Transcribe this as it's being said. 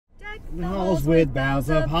halls with boughs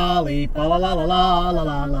of holly, fa la la la la la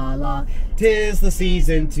la la la. 'Tis the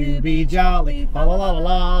season to be jolly, fa la la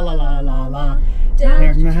la la la la la.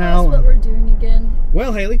 Dad, can you tell us what we're doing again?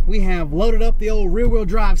 Well, Haley, we have loaded up the old rear-wheel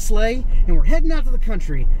drive sleigh, and we're heading out to the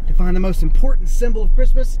country to find the most important symbol of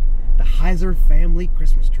Christmas, the Heiser family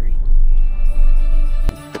Christmas tree.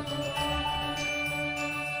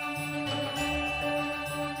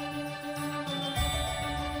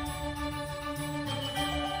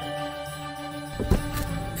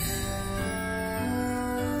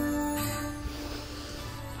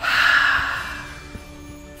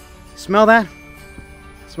 Smell that?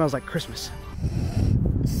 It smells like Christmas.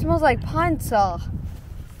 It smells like pine saw.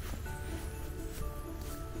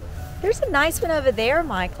 There's a nice one over there,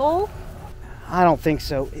 Michael. I don't think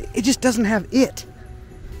so. It just doesn't have it.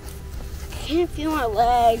 I can't feel my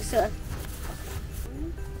legs.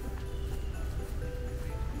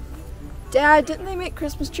 Dad, didn't they make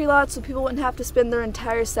Christmas tree lots so people wouldn't have to spend their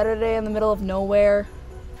entire Saturday in the middle of nowhere?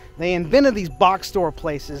 They invented these box store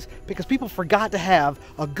places because people forgot to have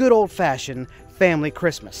a good old-fashioned family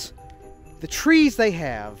Christmas. The trees they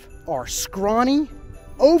have are scrawny,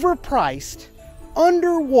 overpriced,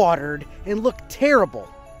 underwatered, and look terrible.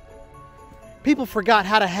 People forgot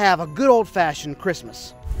how to have a good old-fashioned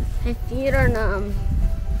Christmas. My feet are numb.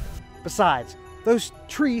 Besides, those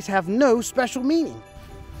trees have no special meaning.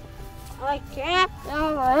 I can't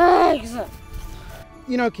feel my legs.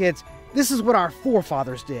 You know, kids, this is what our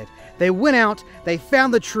forefathers did. They went out, they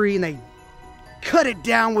found the tree, and they cut it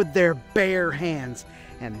down with their bare hands.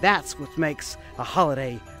 And that's what makes a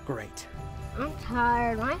holiday great. I'm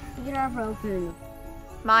tired. My feet are broken.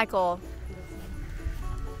 Michael,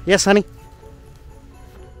 Yes, honey?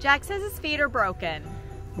 Jack says his feet are broken.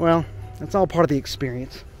 Well, that's all part of the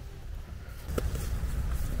experience.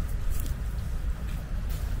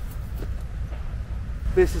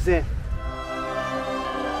 This is it.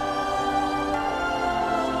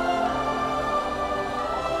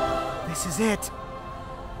 This is it.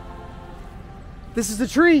 This is the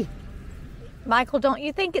tree. Michael, don't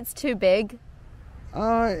you think it's too big?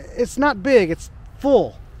 It's not big, it's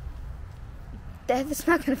full. Dad, it's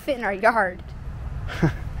not going to fit in our yard.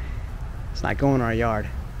 It's not going in our yard.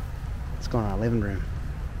 It's going in our living room.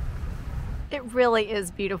 It really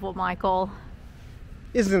is beautiful, Michael.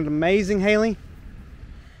 Isn't it amazing, Haley?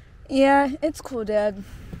 Yeah, it's cool, Dad.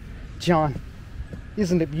 John,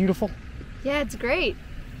 isn't it beautiful? Yeah, it's great.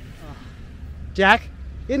 Jack,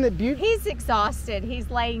 isn't it beautiful? He's exhausted. He's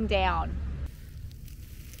laying down.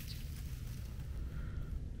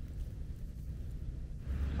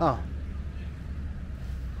 Oh.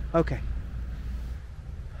 Okay.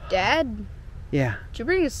 Dad, Yeah. did you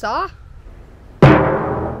bring a saw?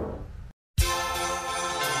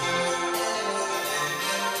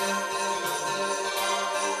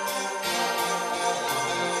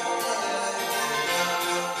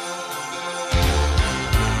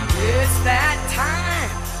 It's that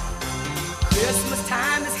time. Christmas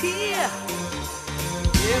time is here.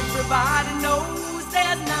 Everybody knows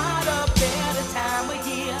there's not